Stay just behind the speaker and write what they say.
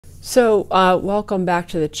So welcome back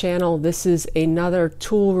to the channel. This is another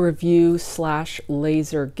tool review /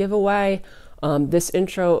 laser giveaway. This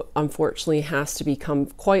intro unfortunately has to become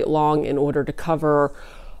quite long in order to cover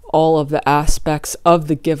all of the aspects of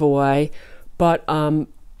the giveaway, but I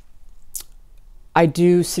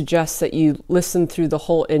do suggest that you listen through the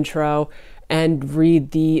whole intro and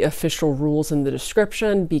read the official rules in the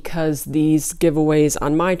description, because these giveaways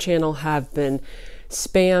on my channel have been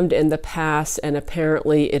spammed in the past, and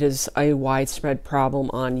apparently it is a widespread problem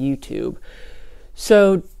on YouTube.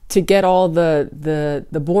 So to get all the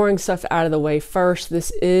boring stuff out of the way first,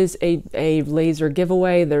 this is a laser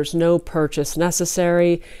giveaway. There's no purchase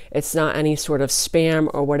necessary. It's not any sort of spam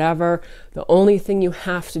or whatever. The only thing you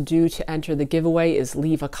have to do to enter the giveaway is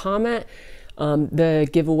leave a comment. The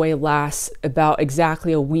giveaway lasts about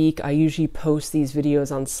exactly a week. I usually post these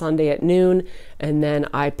videos on Sunday at noon, and then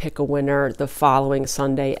I pick a winner the following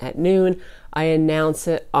Sunday at noon. I announce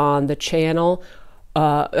it on the channel.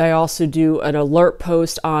 I also do an alert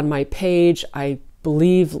post on my page. I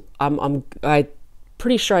believe I'm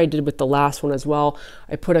pretty sure I did with the last one as well.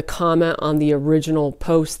 I put a comment on the original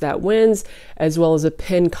post that wins, as well as a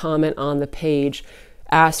pinned comment on the page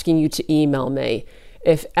asking you to email me.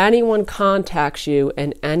 If anyone contacts you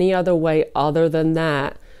in any other way other than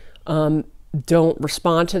that, don't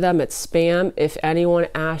respond to them. It's spam. If anyone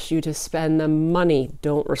asks you to spend them money,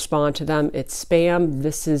 don't respond to them. It's spam.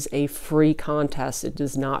 This is a free contest. It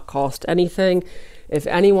does not cost anything. If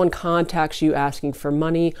anyone contacts you asking for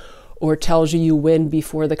money or tells you you win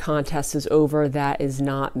before the contest is over, that is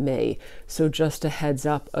not me. So just a heads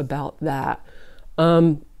up about that.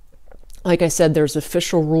 Like I said, there's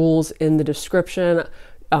official rules in the description.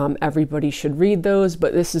 Everybody should read those,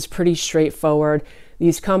 but this is pretty straightforward.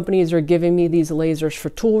 These companies are giving me these lasers for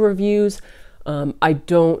tool reviews. I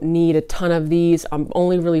don't need a ton of these. I'm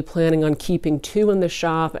only really planning on keeping 2 in the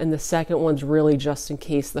shop, and the second one's really just in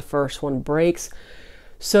case the first one breaks.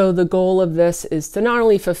 So the goal of this is to not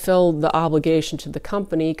only fulfill the obligation to the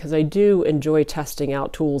company, because I do enjoy testing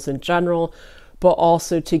out tools in general, but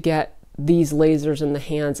also to get these lasers in the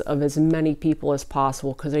hands of as many people as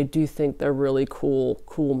possible, because I do think they're really cool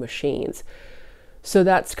machines. So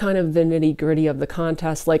that's kind of the nitty gritty of the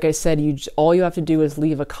contest. Like I said, all you have to do is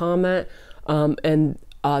leave a comment, and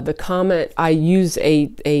the comment, I use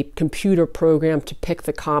a computer program to pick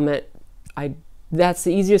the comment. That's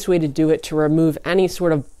the easiest way to do it, to remove any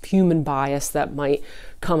sort of human bias that might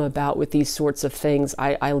come about with these sorts of things.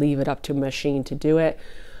 I leave it up to a machine to do it.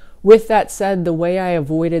 With that said, the way I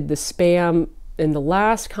avoided the spam in the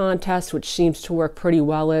last contest, which seems to work pretty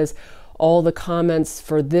well, is all the comments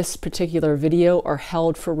for this particular video are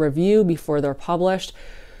held for review before they're published.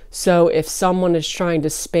 So if someone is trying to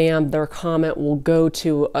spam, their comment will go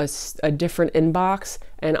to a different inbox,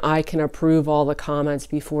 and I can approve all the comments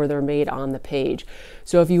before they're made on the page.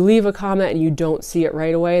 So if you leave a comment and you don't see it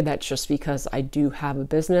right away, that's just because I do have a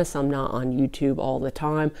business. I'm not on YouTube all the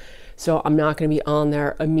time. So I'm not going to be on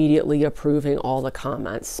there immediately approving all the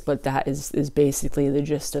comments, but that is basically the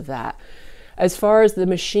gist of that. As far as the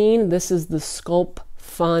machine, this is the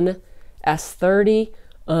Sculpfun S30.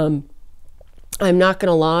 I'm not going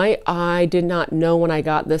to lie, I did not know when I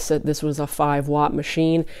got this that this was a 5-watt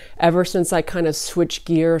machine. Ever since I kind of switched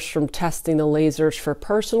gears from testing the lasers for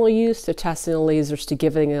personal use to testing the lasers to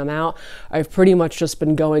giving them out, I've pretty much just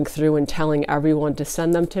been going through and telling everyone to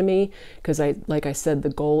send them to me, because like I said, the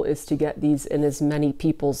goal is to get these in as many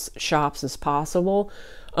people's shops as possible.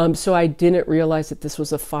 So I didn't realize that this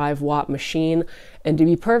was a 5-watt machine, and to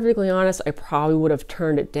be perfectly honest, I probably would have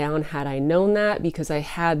turned it down had I known that, because I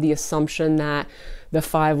had the assumption that the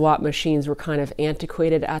 5-watt machines were kind of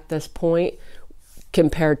antiquated at this point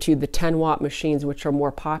compared to the 10-watt machines, which are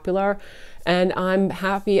more popular. And I'm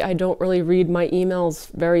happy I don't really read my emails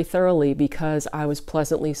very thoroughly, because I was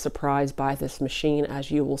pleasantly surprised by this machine, as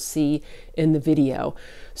you will see in the video.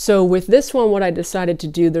 So with this one, what I decided to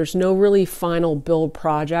do, there's no really final build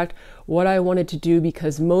project. What I wanted to do,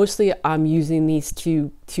 because mostly I'm using these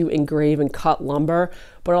to engrave and cut lumber,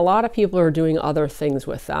 but a lot of people are doing other things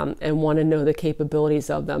with them and want to know the capabilities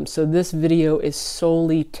of them. So this video is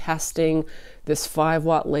solely testing this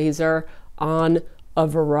 5-watt laser on a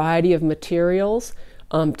variety of materials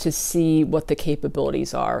to see what the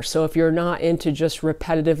capabilities are. So if you're not into just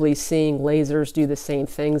repetitively seeing lasers do the same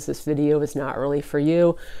things, this video is not really for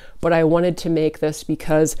you. But I wanted to make this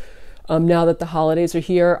because now that the holidays are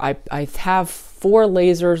here, I have 4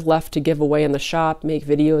 lasers left to give away in the shop, make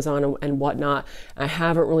videos on and whatnot. I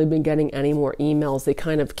haven't really been getting any more emails. They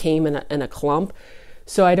kind of came in a clump.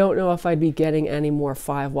 So I don't know if I'd be getting any more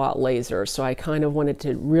 5-watt lasers. So I kind of wanted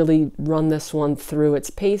to really run this one through its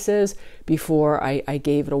paces before I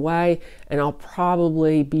gave it away. And I'll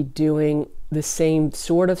probably be doing the same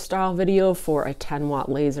sort of style video for a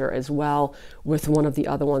 10-watt laser as well with one of the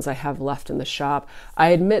other ones I have left in the shop. I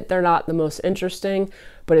admit they're not the most interesting,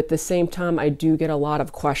 but at the same time, I do get a lot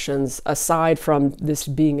of questions aside from this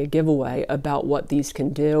being a giveaway about what these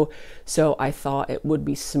can do. So I thought it would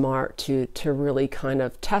be smart to really kind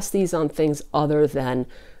of test these on things other than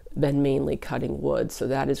mainly cutting wood. So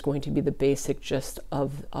that is going to be the basic gist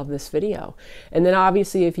of this video. And then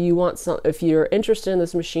obviously if you're interested in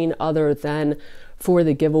this machine other than for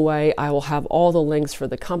the giveaway, I will have all the links for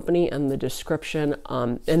the company and the description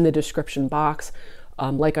in the description box.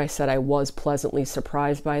 Like I said, I was pleasantly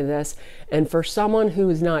surprised by this. And for someone who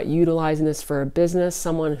is not utilizing this for a business,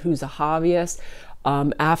 someone who's a hobbyist,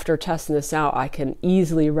 after testing this out, I can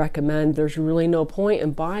easily recommend there's really no point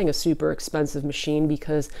in buying a super expensive machine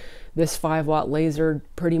because this 5-watt laser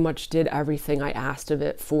pretty much did everything I asked of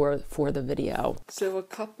it for the video. So a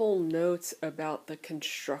couple notes about the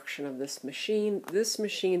construction of this machine. This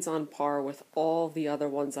machine's on par with all the other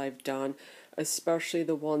ones I've done, especially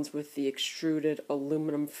the ones with the extruded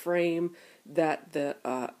aluminum frame that the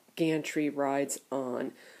gantry rides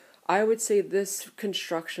on. I would say this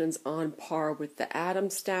construction's on par with the Atom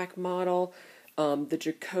Stack model. The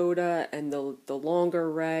Jacoda and the longer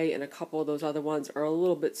ray and a couple of those other ones are a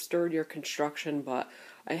little bit sturdier construction, but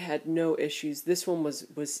I had no issues. This one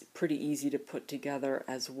was pretty easy to put together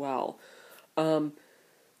as well.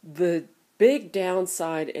 The big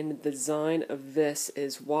downside in the design of this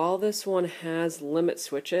is while this one has limit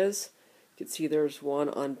switches, you can see there's one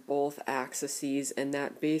on both axes, and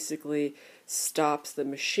that basically stops the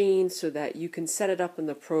machine so that you can set it up in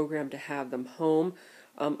the program to have them home.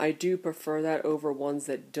 I do prefer that over ones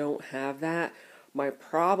that don't have that. My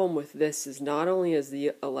problem with this is not only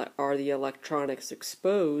are the electronics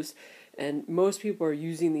exposed, and most people are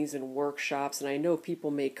using these in workshops, and I know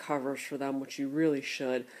people make covers for them, which you really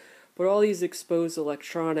should, but all these exposed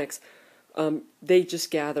electronics, they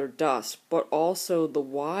just gather dust, but also the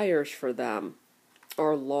wires for them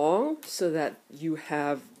are long so that you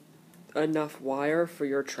have enough wire for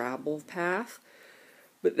your travel path.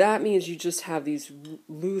 But that means you just have these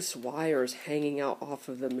loose wires hanging out off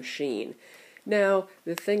of the machine. Now,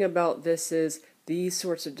 the thing about this is these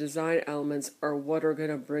sorts of design elements are what are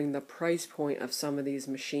going to bring the price point of some of these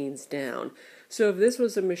machines down. So if this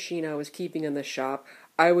was a machine I was keeping in the shop,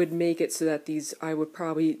 I would make it so that I would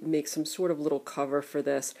probably make some sort of little cover for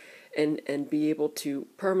this and be able to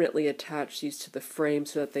permanently attach these to the frame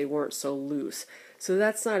so that they weren't so loose. So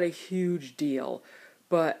that's not a huge deal.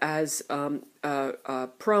 But as a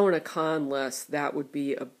pro and a con list, that would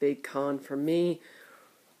be a big con for me.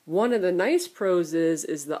 One of the nice pros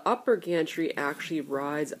is the upper gantry actually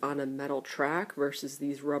rides on a metal track versus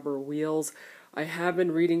these rubber wheels. I have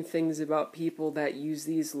been reading things about people that use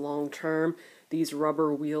these long term. These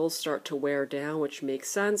rubber wheels start to wear down, which makes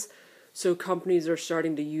sense. So companies are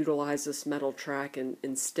starting to utilize this metal track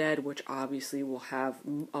instead, which obviously will have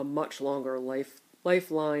a much longer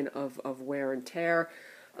lifeline of wear and tear.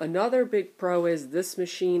 Another big pro is this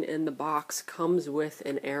machine in the box comes with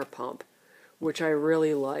an air pump, which I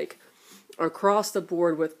really like. Across the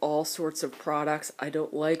board with all sorts of products, I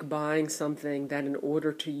don't like buying something that in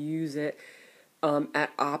order to use it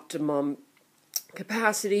at optimum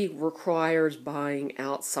capacity requires buying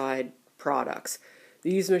outside products.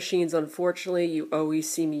 These machines, unfortunately, you always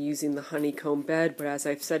see me using the honeycomb bed, but as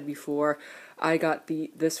I've said before, I got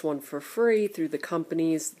this one for free through the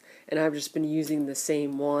companies, and I've just been using the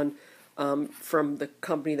same one from the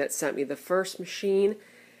company that sent me the first machine.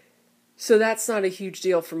 So that's not a huge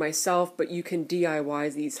deal for myself, but you can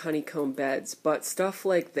DIY these honeycomb beds. But stuff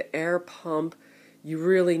like the air pump, you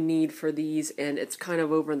really need for these, and it's kind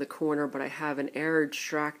of over in the corner, but I have an air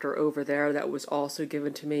extractor over there that was also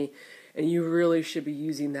given to me, and you really should be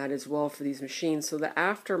using that as well for these machines. So the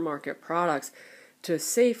aftermarket products to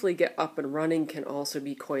safely get up and running can also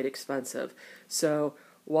be quite expensive. So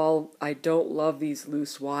while I don't love these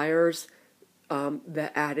loose wires,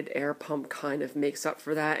 the added air pump kind of makes up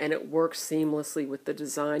for that, and it works seamlessly with the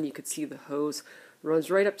design. You could see the hose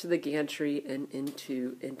runs right up to the gantry and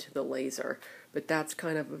into the laser. But that's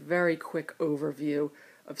kind of a very quick overview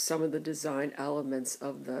of some of the design elements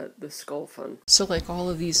of the Sculpfun. So like all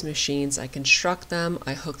of these machines, I construct them,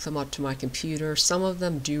 I hook them up to my computer. Some of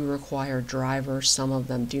them do require drivers, some of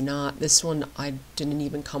them do not. This one, I didn't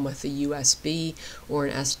even come with a USB or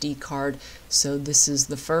an SD card, so this is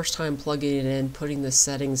the first time plugging it in, putting the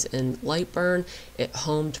settings in Lightburn. It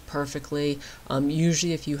homed perfectly.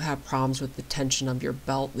 Usually if you have problems with the tension of your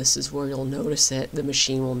belt, this is where you'll notice it. The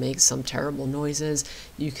machine will make some terrible noises.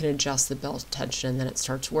 You can adjust the belt tension and then it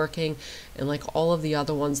starts working. And like all of the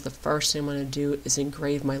other ones, the first thing I'm going to do is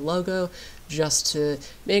engrave my logo just to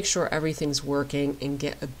make sure everything's working and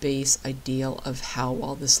get a base idea of how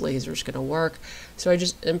well this laser is going to work. So I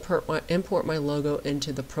just import my logo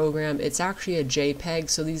into the program. It's actually a JPEG,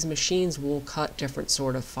 so these machines will cut different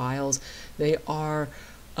sort of files. They are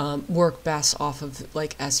work best off of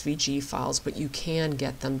like SVG files, but you can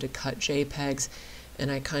get them to cut JPEGs. And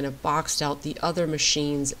I kind of boxed out the other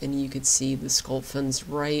machines, and you could see the Sculpfun's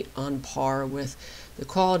right on par with the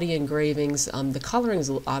quality engravings. The coloring is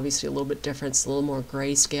obviously a little bit different. It's a little more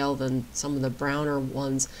grayscale than some of the browner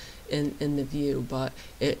ones in the view, but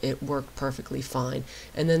it worked perfectly fine.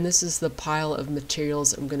 And then this is the pile of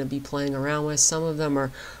materials I'm going to be playing around with. Some of them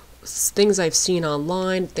are things I've seen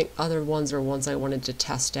online. I think other ones are ones I wanted to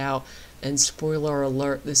test out. And spoiler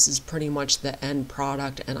alert, this is pretty much the end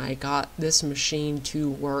product, and I got this machine to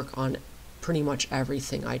work on pretty much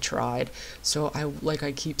everything I tried. So like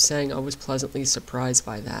I keep saying, I was pleasantly surprised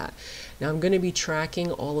by that. Now I'm going to be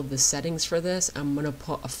tracking all of the settings for this. I'm going to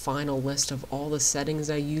put a final list of all the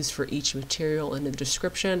settings I use for each material in the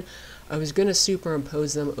description. I was going to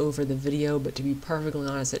superimpose them over the video, but to be perfectly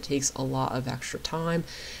honest, it takes a lot of extra time.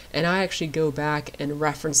 And I actually go back and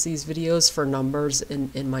reference these videos for numbers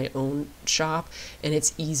in my own shop, and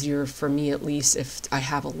it's easier for me, at least if I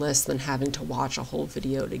have a list, than having to watch a whole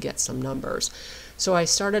video to get some numbers. So I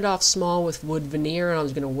started off small with wood veneer, and I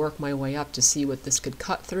was going to work my way up to see what this could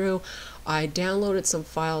cut through. I downloaded some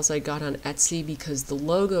files I got on Etsy because the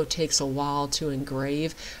logo takes a while to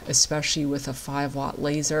engrave, especially with a 5-watt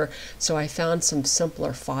laser. So I found some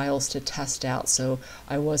simpler files to test out, so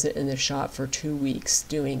I wasn't in the shop for 2 weeks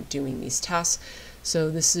doing these tests.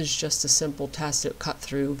 So this is just a simple test. It cut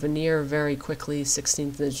through veneer very quickly,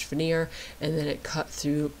 16th inch veneer, and then it cut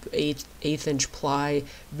through 1/8 inch ply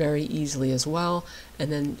very easily as well.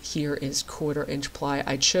 And then here is 1/4 inch ply.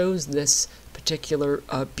 I chose this particular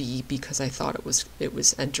B because I thought it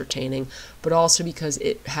was entertaining, but also because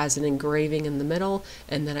it has an engraving in the middle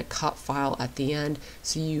and then a cut file at the end,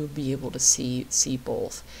 so you'll be able to see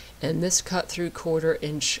both. And this cut through 1/4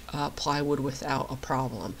 inch plywood without a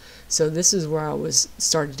problem. So this is where I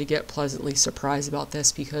started to get pleasantly surprised about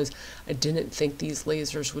this, because I didn't think these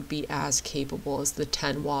lasers would be as capable as the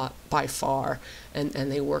 10-watt by far, and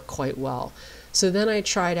they work quite well. So then I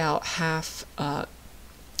tried out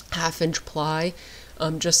half-inch ply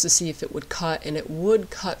just to see if it would cut, and it would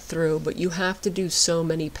cut through, but you have to do so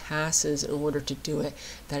many passes in order to do it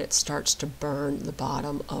that it starts to burn the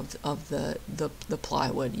bottom of the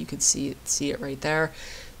plywood. You could see it right there.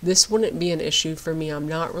 This wouldn't be an issue for me. I'm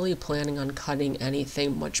not really planning on cutting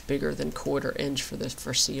anything much bigger than 1/4 inch for the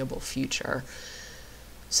foreseeable future.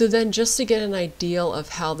 So then, just to get an idea of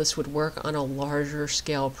how this would work on a larger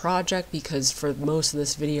scale project, because for most of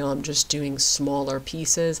this video I'm just doing smaller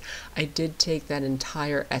pieces, I did take that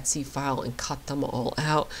entire Etsy file and cut them all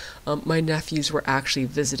out. My nephews were actually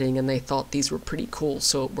visiting and they thought these were pretty cool,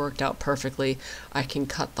 so it worked out perfectly. I can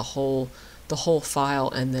cut the whole file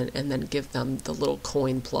and then give them the little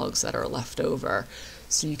coin plugs that are left over.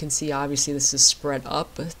 So you can see obviously this is spread up,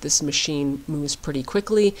 but this machine moves pretty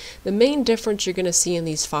quickly. The main difference you're going to see in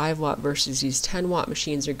these 5-watt versus these 10-watt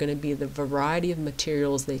machines are going to be the variety of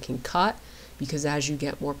materials they can cut, because as you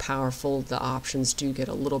get more powerful, the options do get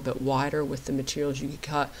a little bit wider with the materials you can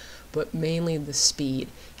cut, but mainly the speed,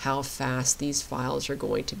 how fast these files are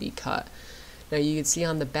going to be cut. Now you can see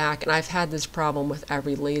on the back, and I've had this problem with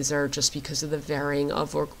every laser just because of the varying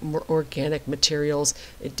of organic materials.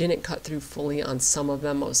 It didn't cut through fully on some of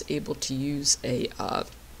them. I was able to use a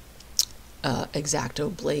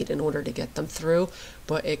X-Acto blade in order to get them through,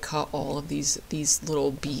 but it cut all of these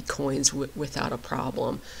little B coins without a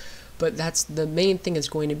problem. But that's the main thing, is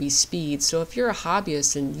going to be speed. So if you're a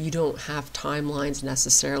hobbyist and you don't have timelines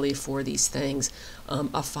necessarily for these things,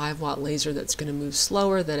 a 5-watt laser that's going to move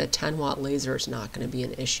slower than a 10-watt laser is not going to be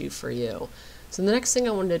an issue for you. So the next thing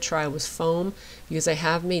I wanted to try was foam, because I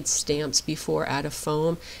have made stamps before out of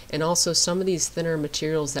foam, and also some of these thinner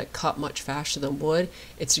materials that cut much faster than wood.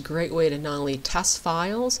 It's a great way to not only test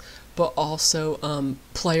files, but also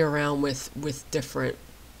play around with different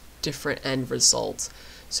end results.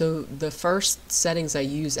 So the first settings I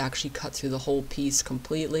use actually cut through the whole piece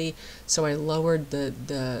completely. So I lowered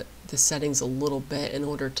the settings a little bit in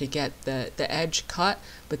order to get the edge cut,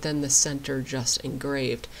 but then the center just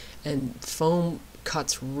engraved. And foam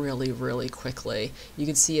cuts really quickly. You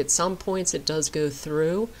can see at some points it does go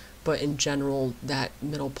through, but in general that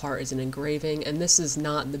middle part is an engraving. And this is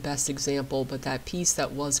not the best example, but that piece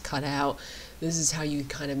that was cut out, this is how you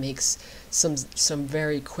kind of make some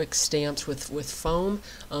very quick stamps with foam.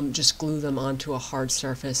 Just glue them onto a hard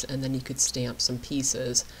surface and then you could stamp some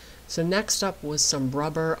pieces. So next up was some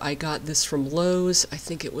rubber. I got this from Lowe's. I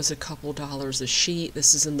think it was a couple dollars a sheet.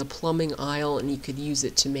 This is in the plumbing aisle and you could use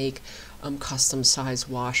it to make custom size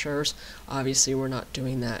washers. Obviously we're not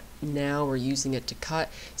doing that now, we're using it to cut.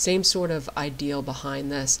 Same sort of ideal behind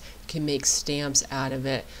this. You can make stamps out of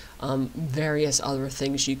it. Various other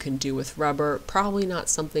things you can do with rubber. Probably not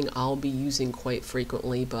something I'll be using quite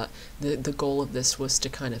frequently, but the goal of this was to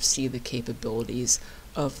kind of see the capabilities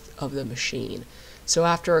of the machine. So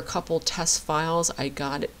after a couple test files, I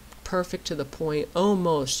got it perfect to the point.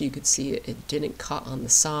 Almost, you could see it didn't cut on the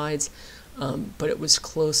sides, but it was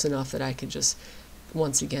close enough that I could just,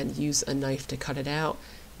 once again, use a knife to cut it out.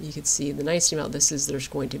 You can see the nice thing about this is there's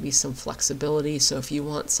going to be some flexibility, so if you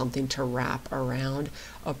want something to wrap around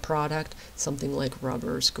a product, something like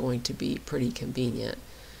rubber is going to be pretty convenient.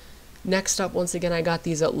 Next up, once again, I got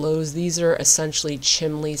these at Lowe's. These are essentially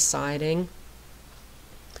chimney siding.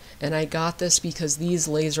 And I got this because these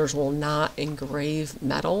lasers will not engrave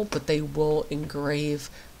metal, but they will engrave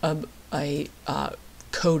a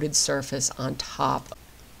coated surface on top.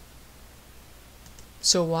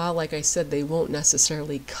 So while, like I said, they won't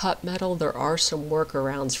necessarily cut metal, there are some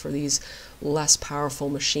workarounds for these less powerful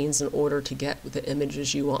machines in order to get the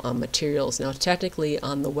images you want on materials. Now technically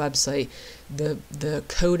on the website, the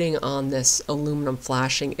coating on this aluminum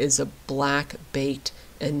flashing is a black baked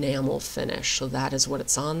enamel finish, so that is what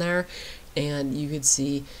it's on there, and you can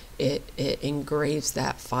see it engraves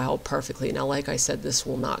that file perfectly. Now like I said, this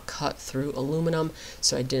will not cut through aluminum,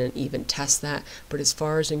 so I didn't even test that. But as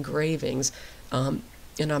far as engravings,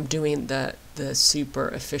 and I'm doing the super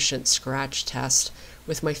efficient scratch test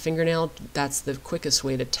with my fingernail, that's the quickest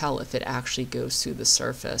way to tell if it actually goes through the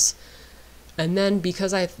surface. And then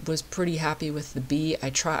because I was pretty happy with the bee,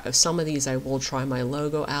 some of these I will try my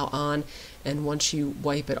logo out on, and once you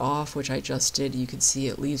wipe it off, which I just did, you can see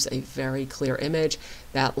it leaves a very clear image.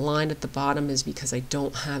 That line at the bottom is because I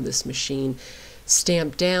don't have this machine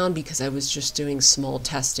stamped down because I was just doing small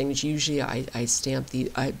testings. Usually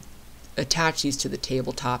I attach these to the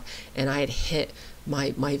tabletop, and I had hit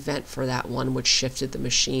my vent for that one, which shifted the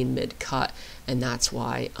machine mid-cut, and that's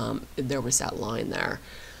why there was that line there.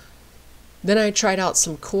 Then I tried out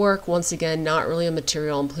some cork. Once again, not really a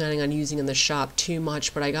material I'm planning on using in the shop too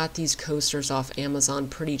much, but I got these coasters off Amazon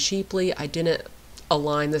pretty cheaply. I didn't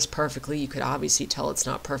align this perfectly. You could obviously tell it's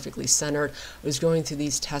not perfectly centered. I was going through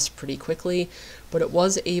these tests pretty quickly, but it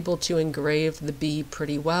was able to engrave the bee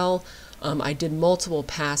pretty well. I did multiple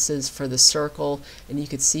passes for the circle, and you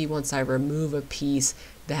could see once I remove a piece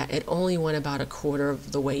that it only went about a quarter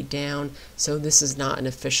of the way down. So this is not an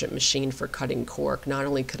efficient machine for cutting cork. Not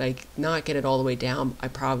only could I not get it all the way down, I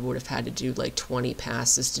probably would have had to do like 20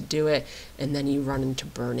 passes to do it, and then you run into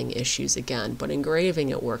burning issues again. But engraving,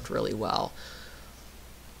 it worked really well.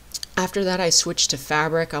 After that, I switched to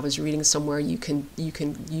fabric. I was reading somewhere you can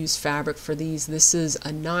use fabric for these. This is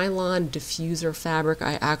a nylon diffuser fabric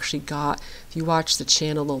I actually got. If you watch the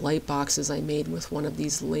channel, the light boxes I made with one of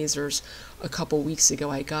these lasers a couple weeks ago,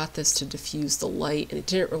 I got this to diffuse the light, and it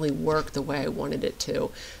didn't really work the way I wanted it to.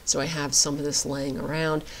 So I have some of this laying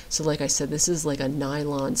around. So like I said, this is like a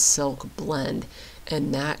nylon silk blend,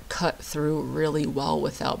 and that cut through really well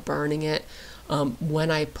without burning it. When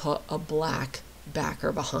I put a black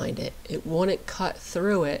backer behind it, it wouldn't cut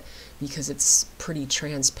through it because it's pretty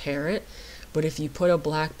transparent. But if you put a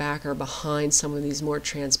black backer behind some of these more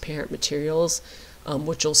transparent materials,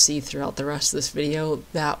 which you'll see throughout the rest of this video,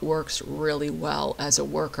 that works really well as a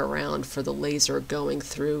workaround for the laser going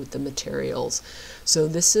through the materials. So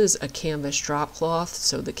this is a canvas drop cloth,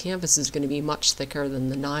 so the canvas is going to be much thicker than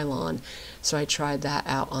the nylon. So I tried that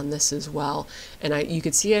out on this as well, and you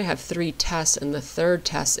could see I have 3 tests, and the third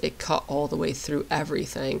test it cut all the way through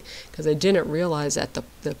everything, because I didn't realize at the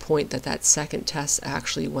point that second test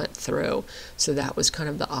actually went through. So that was kind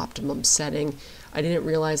of the optimum setting. I didn't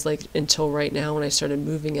realize until right now when I started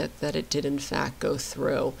moving it that it did in fact go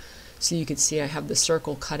through. So you can see I have the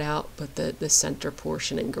circle cut out, but the center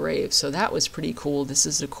portion engraved. So that was pretty cool. This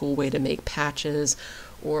is a cool way to make patches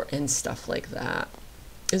and stuff like that.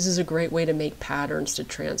 This is a great way to make patterns, to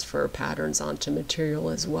transfer patterns onto material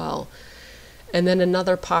as well. And then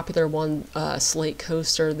another popular one, slate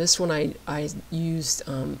coaster. This one I used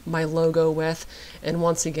my logo with, and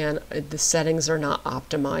once again, the settings are not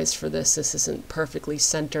optimized for this. This isn't perfectly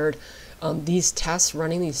centered. Running these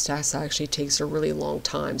tests actually takes a really long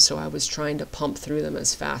time, so I was trying to pump through them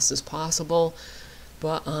as fast as possible.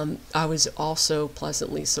 But I was also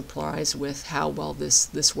pleasantly surprised with how well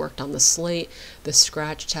this worked on the slate. The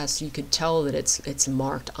scratch test, you could tell that it's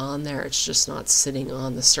marked on there. It's just not sitting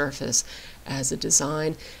on the surface as a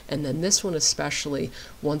design. And then this one especially,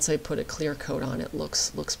 once I put a clear coat on it,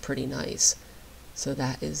 looks pretty nice. So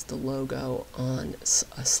that is the logo on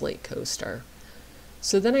a slate coaster.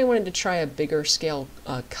 So then I wanted to try a bigger scale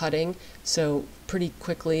cutting. So pretty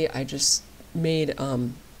quickly I just made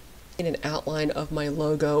an outline of my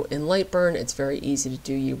logo in Lightburn. It's very easy to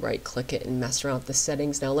do. You right click it and mess around with the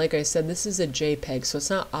settings. Now, like I said, this is a JPEG, so it's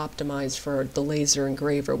not optimized for the laser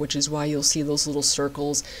engraver, which is why you'll see those little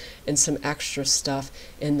circles and some extra stuff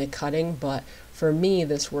in the cutting. But for me,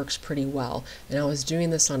 this works pretty well. And I was doing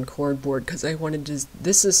this on cardboard because I wanted to,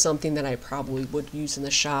 this is something that I probably would use in the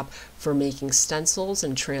shop for making stencils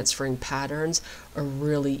and transferring patterns. A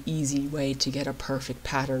really easy way to get a perfect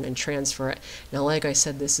pattern and transfer it. Now, like I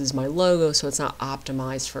said, this is my logo, so it's not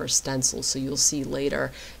optimized for a stencil. So you'll see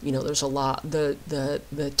later, you know, there's a lot,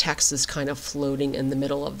 the text is kind of floating in the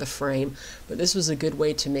middle of the frame. But this was a good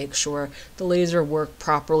way to make sure the laser worked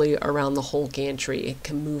properly around the whole gantry. It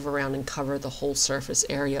can move around and cover the whole surface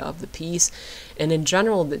area of the piece. And in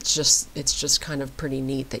general, it's just kind of pretty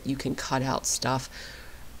neat that you can cut out stuff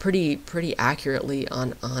pretty accurately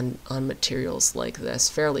on materials like this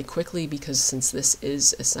fairly quickly, because since this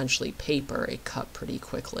is essentially paper, it cut pretty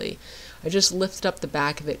quickly. I just lifted up the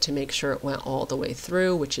back of it to make sure it went all the way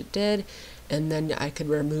through, which it did, and then I could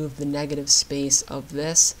remove the negative space of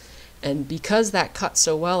this. And because that cut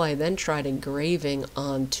so well, I then tried engraving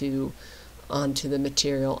onto the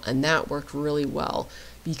material, and that worked really well.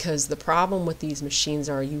 Because the problem with these machines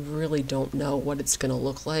are you really don't know what it's going to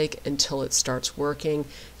look like until it starts working.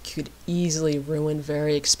 You could easily ruin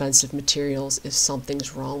very expensive materials if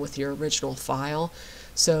something's wrong with your original file.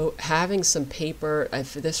 So having some paper,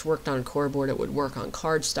 if this worked on cardboard, it would work on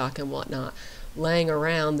cardstock and whatnot. Laying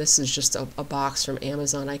around, this is just a box from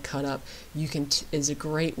Amazon I cut up. Is a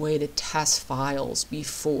great way to test files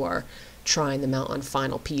before trying them out on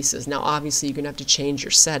final pieces. Now obviously you're going to have to change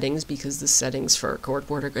your settings because the settings for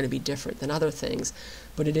cardboard are going to be different than other things,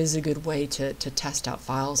 but it is a good way to test out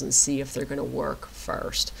files and see if they're going to work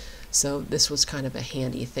first. So this was kind of a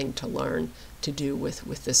handy thing to learn to do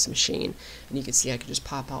with this machine. And you can see I could just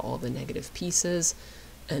pop out all the negative pieces,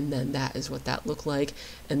 and then that is what that looked like.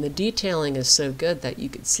 And the detailing is so good that you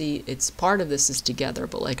could see it's part of this is together,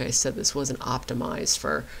 but like I said, this wasn't optimized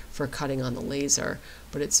for cutting on the laser,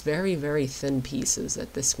 but it's very, very thin pieces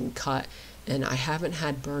that this can cut. And I haven't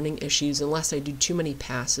had burning issues unless I do too many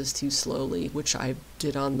passes too slowly, which I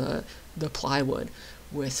did on the plywood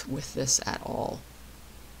with this at all.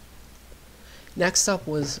 Next up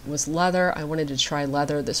was leather. I wanted to try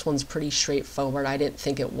leather. This one's pretty straightforward. I didn't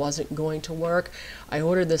think it wasn't going to work. I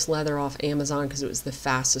ordered this leather off Amazon because it was the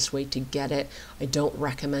fastest way to get it. I don't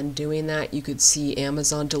recommend doing that. You could see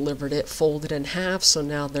Amazon delivered it folded in half, so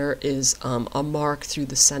now there is a mark through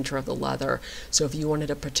the center of the leather. So if you wanted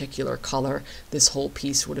a particular color, this whole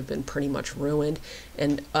piece would have been pretty much ruined.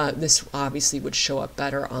 And this obviously would show up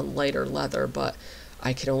better on lighter leather, but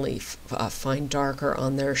I could only find darker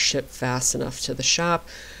on there, ship fast enough to the shop.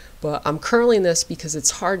 But I'm curling this because it's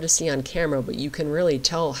hard to see on camera, but you can really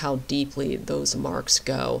tell how deeply those marks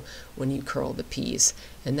go when you curl the piece.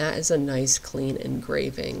 And that is a nice clean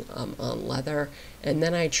engraving on leather. And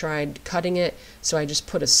then I tried cutting it, so I just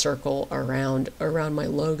put a circle around my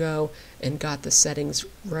logo and got the settings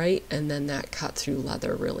right, and then that cut through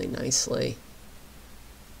leather really nicely.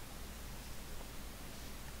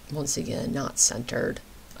 Once again, not centered.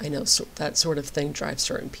 I know that sort of thing drives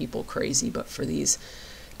certain people crazy, but for these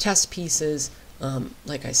test pieces,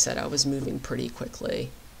 like I said, I was moving pretty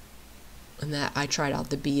quickly. And that I tried out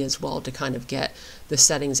the B as well to kind of get the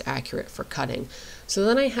settings accurate for cutting. So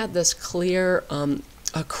then I had this clear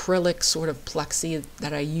acrylic sort of plexi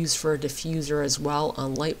that I use for a diffuser as well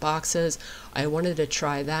on light boxes. I wanted to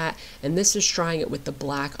try that, and this is trying it with the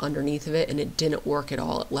black underneath of it, and it didn't work at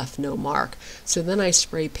all. It left no mark. So then I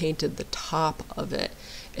spray painted the top of it,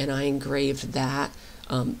 and I engraved that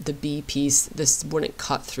the B piece, this wouldn't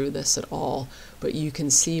cut through this at all. But you can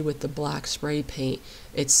see with the black spray paint,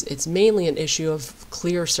 it's mainly an issue of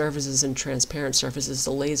clear surfaces and transparent surfaces.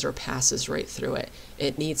 The laser passes right through it.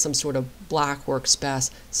 It needs some sort of black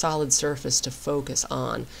workspace, solid surface to focus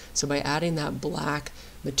on. So by adding that black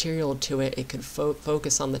material to it, it could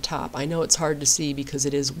focus on the top. I know it's hard to see because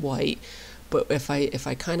it is white, but if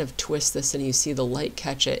I kind of twist this and you see the light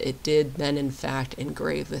catch it, it did then in fact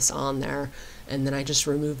engrave this on there. And then I just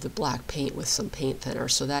removed the black paint with some paint thinner,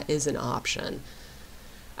 so that is an option.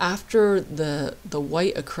 After the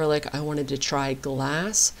white acrylic, I wanted to try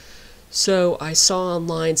glass. So I saw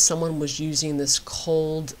online someone was using this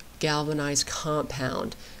cold galvanized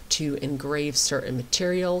compound to engrave certain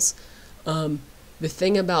materials. The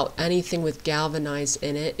thing about anything with galvanized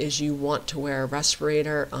in it is you want to wear a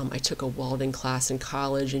respirator. I took a welding class in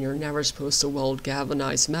college, and you're never supposed to weld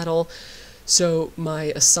galvanized metal. So my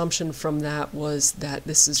assumption from that was that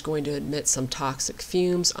this is going to emit some toxic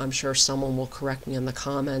fumes. I'm sure someone will correct me in the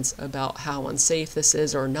comments about how unsafe this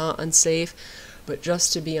is or not unsafe. But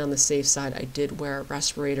just to be on the safe side, I did wear a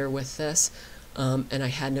respirator with this. And I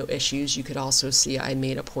had no issues. You could also see I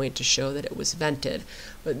made a point to show that it was vented.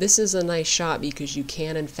 But this is a nice shot because you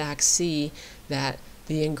can in fact see that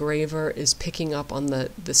the engraver is picking up on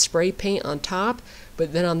the spray paint on top,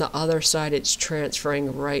 but then on the other side it's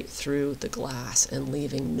transferring right through the glass and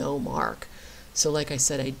leaving no mark. So like I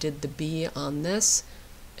said, I did the B on this,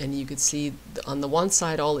 and you could see on the one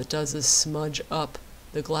side all it does is smudge up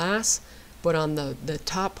the glass, but on the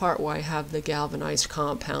top part where I have the galvanized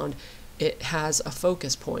compound, it has a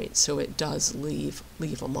focus point, so it does leave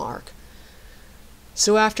a mark.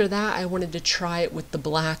 So after that, I wanted to try it with the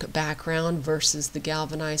black background versus the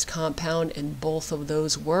galvanized compound, and both of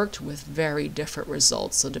those worked with very different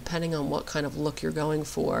results. So depending on what kind of look you're going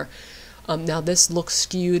for. Now this looks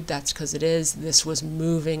skewed, that's because it is. This was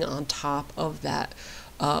moving on top of that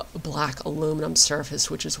black aluminum surface,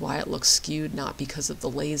 which is why it looks skewed, not because of the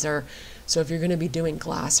laser. So if you're going to be doing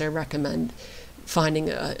glass, I recommend finding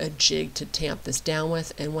a jig to tamp this down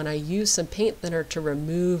with. And when I use some paint thinner to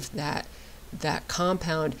remove that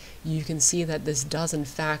compound, you can see that this does in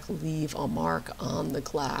fact leave a mark on the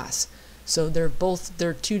glass. So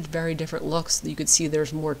they're two very different looks. You could see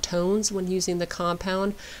there's more tones when using the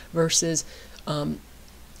compound versus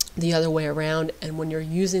the other way around. And when you're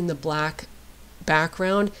using the black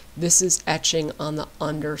background, this is etching on the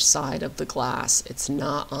underside of the glass. It's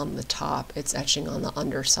not on the top, it's etching on the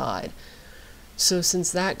underside. So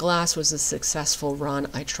since that glass was a successful run,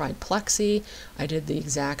 I tried plexi. I did the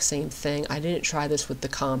exact same thing. I didn't try this with the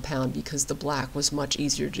compound because the black was much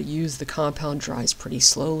easier to use. The compound dries pretty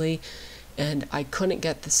slowly, and I couldn't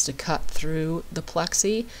get this to cut through the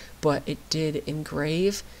plexi, but it did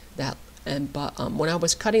engrave that. But when I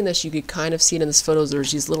was cutting this, you could kind of see it in this photos.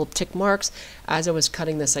 There's these little tick marks. As I was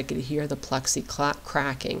cutting this, I could hear the plexi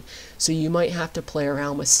cracking. So you might have to play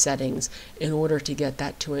around with settings in order to get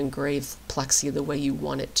that to engrave plexi the way you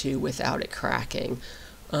want it to without it cracking.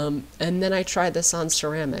 And then I tried this on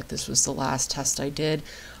ceramic. This was the last test I did.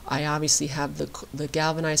 I obviously have the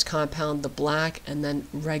galvanized compound, the black, and then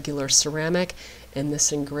regular ceramic, and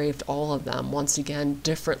this engraved all of them. Once again,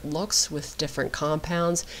 different looks with different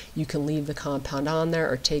compounds. You can leave the compound on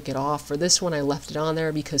there or take it off. For this one, I left it on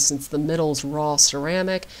there because since the middle's raw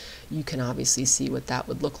ceramic, you can obviously see what that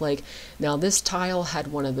would look like. Now this tile had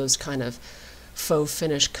one of those kind of faux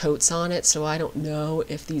finish coats on it, so I don't know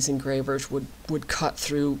if these engravers would cut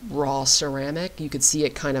through raw ceramic. You could see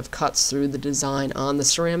it kind of cuts through the design on the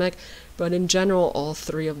ceramic, but in general all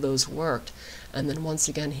three of those worked. And then once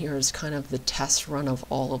again, here's kind of the test run of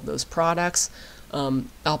all of those products.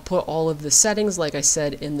 I'll put all of the settings, like I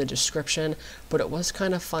said, in the description, but it was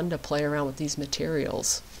kind of fun to play around with these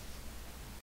materials.